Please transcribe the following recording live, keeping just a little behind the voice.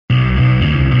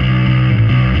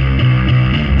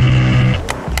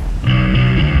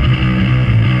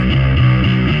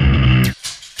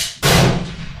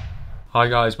Hi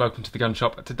guys, welcome to the gun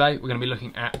shop. Today we're going to be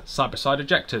looking at side-by-side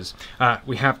ejectors.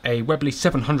 We have a Webley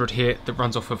 700 here that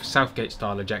runs off of Southgate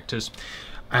style ejectors.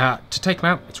 To take them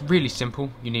out, it's really simple.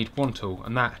 You need one tool,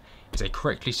 and that is a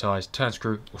correctly sized turn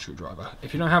screw or screwdriver.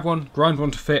 If you don't have one, grind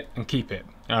one to fit and keep it.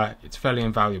 It's fairly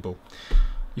invaluable.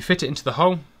 You fit it into the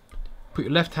hole, put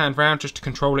your left hand round just to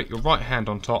control it, your right hand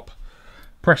on top,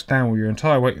 press down with your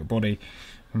entire weight of your body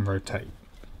and rotate.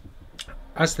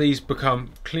 As these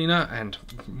become cleaner and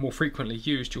more frequently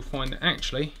used, you'll find that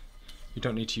actually you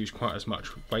don't need to use quite as much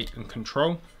weight and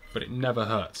control, but it never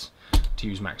hurts to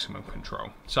use maximum control.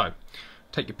 So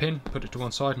take your pin, put it to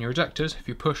one side, and your ejectors, if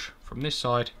you push from this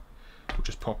side, will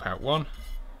just pop out one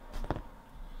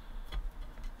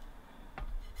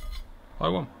by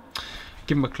one.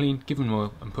 Give them a clean, give them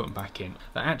oil, and put them back in.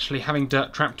 That actually having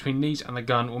dirt trapped between these and the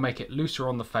gun will make it looser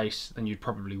on the face than you'd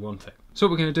probably want it. So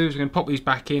what we're going to do is we're going to pop these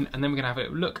back in, and then we're going to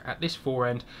have a look at this fore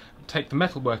end, take the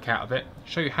metal work out of it,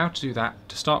 show you how to do that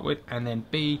to start with, and then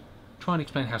B, try and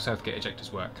explain how Southgate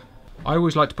ejectors work. I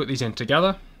always like to put these in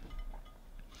together,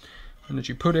 and as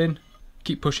you put in,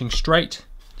 keep pushing straight.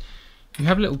 You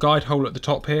have a little guide hole at the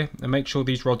top here, and make sure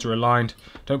these rods are aligned.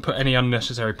 Don't put any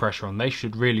unnecessary pressure on. They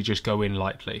should really just go in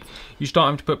lightly. You start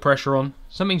having to put pressure on,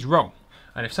 something's wrong.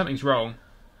 And if something's wrong,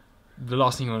 the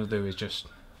last thing you want to do is just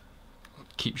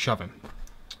keep shoving.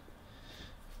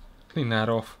 Clean that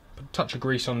off. Put a touch of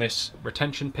grease on this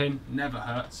retention pin, never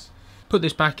hurts. Put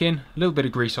this back in, a little bit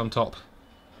of grease on top.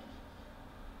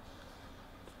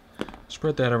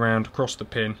 Spread that around across the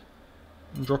pin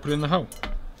and drop it in the hole.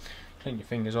 Clean your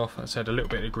fingers off. As I said, a little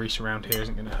bit of grease around here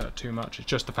isn't going to hurt too much. It's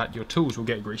just the fact your tools will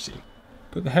get greasy.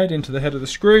 Put the head into the head of the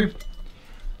screw.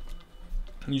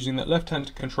 And using that left hand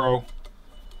to control.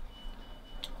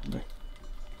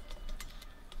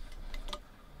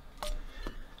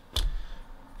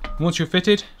 Once you're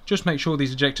fitted, just make sure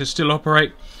these ejectors still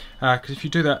operate, because if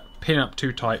you do that pin up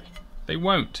too tight, they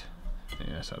won't.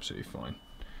 Yeah, that's absolutely fine.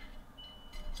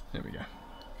 There we go.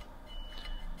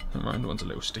 The round one's a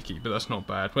little sticky, but that's not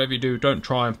bad. Whatever you do, don't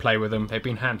try and play with them. They've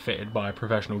been hand fitted by a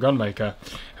professional gun maker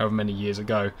however many years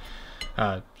ago,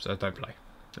 so don't play.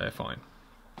 They're fine.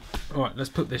 Alright, let's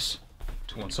put this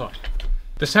to one side.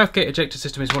 The Southgate ejector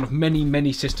system is one of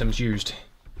many systems used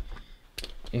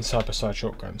in side-by-side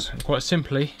shotguns. And quite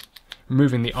simply,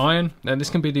 removing the iron. Now this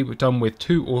can be done with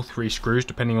 2 or 3 screws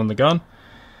depending on the gun.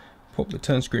 Pop the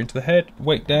turn screw into the head,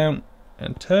 weight down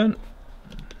and turn.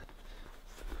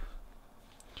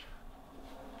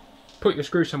 Put your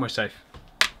screw somewhere safe,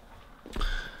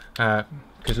 because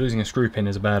losing a screw pin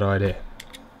is a bad idea.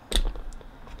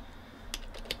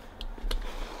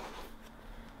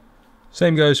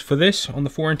 Same goes for this on the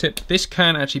fore end tip. This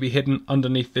can actually be hidden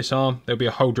underneath this arm. There'll be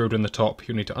a hole drilled in the top.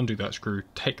 You'll need to undo that screw,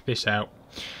 take this out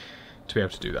to be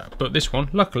able to do that. But this one,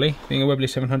 luckily, being a Webley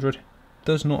 700,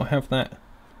 does not have that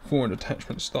fore end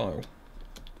attachment style.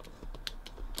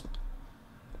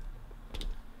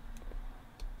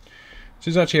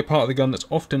 This is actually a part of the gun that's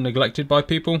often neglected by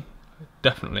people.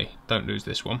 Definitely don't lose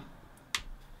this one.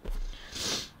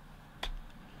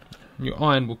 Your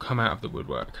iron will come out of the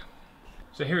woodwork.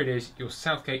 So here it is, your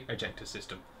Southgate ejector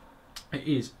system. It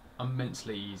is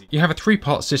immensely easy. You have a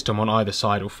 3-part system on either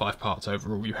side, or 5 parts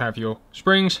overall. You have your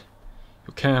springs,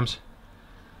 your cams,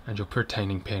 and your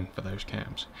pertaining pin for those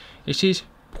cams. It is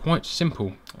quite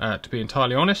simple, to be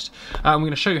entirely honest. I'm going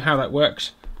to show you how that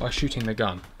works by shooting the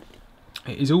gun.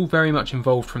 It is all very much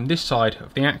involved from this side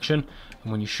of the action,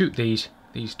 and when you shoot these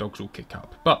dogs will kick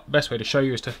up. But the best way to show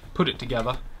you is to put it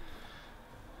together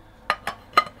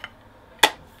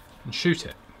and shoot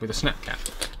it with a snap cap.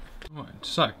 Right,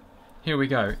 so here we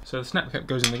go. So the snap cap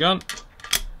goes in the gun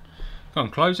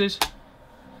closes,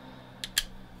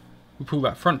 we pull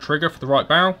that front trigger for the right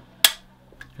barrel,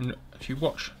 and if you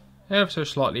watch ever so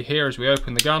slightly here as we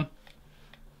open the gun,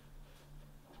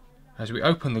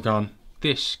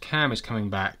 this cam is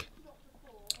coming back,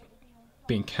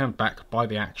 being cammed back by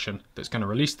the action that's going to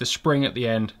release the spring at the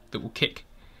end that will kick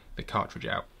the cartridge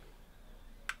out.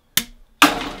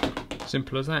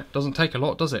 Simple as that. Doesn't take a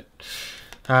lot, does it?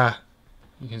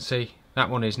 You can see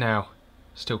that one is now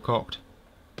still cocked,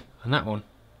 and that one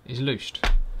is loosed.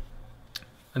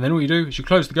 And then all you do is you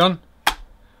close the gun,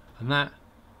 and that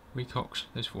recocks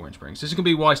those 4-inch springs. This is going to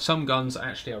be why some guns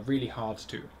actually are really hard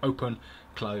to open,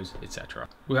 close, etc.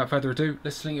 Without further ado,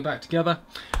 let's sling it back together.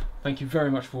 Thank you very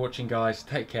much for watching, guys.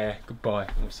 Take care, goodbye,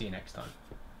 and we'll see you next time.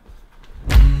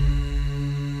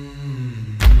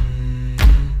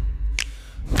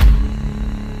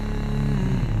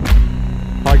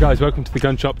 Hi guys, welcome to the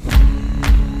gun shop.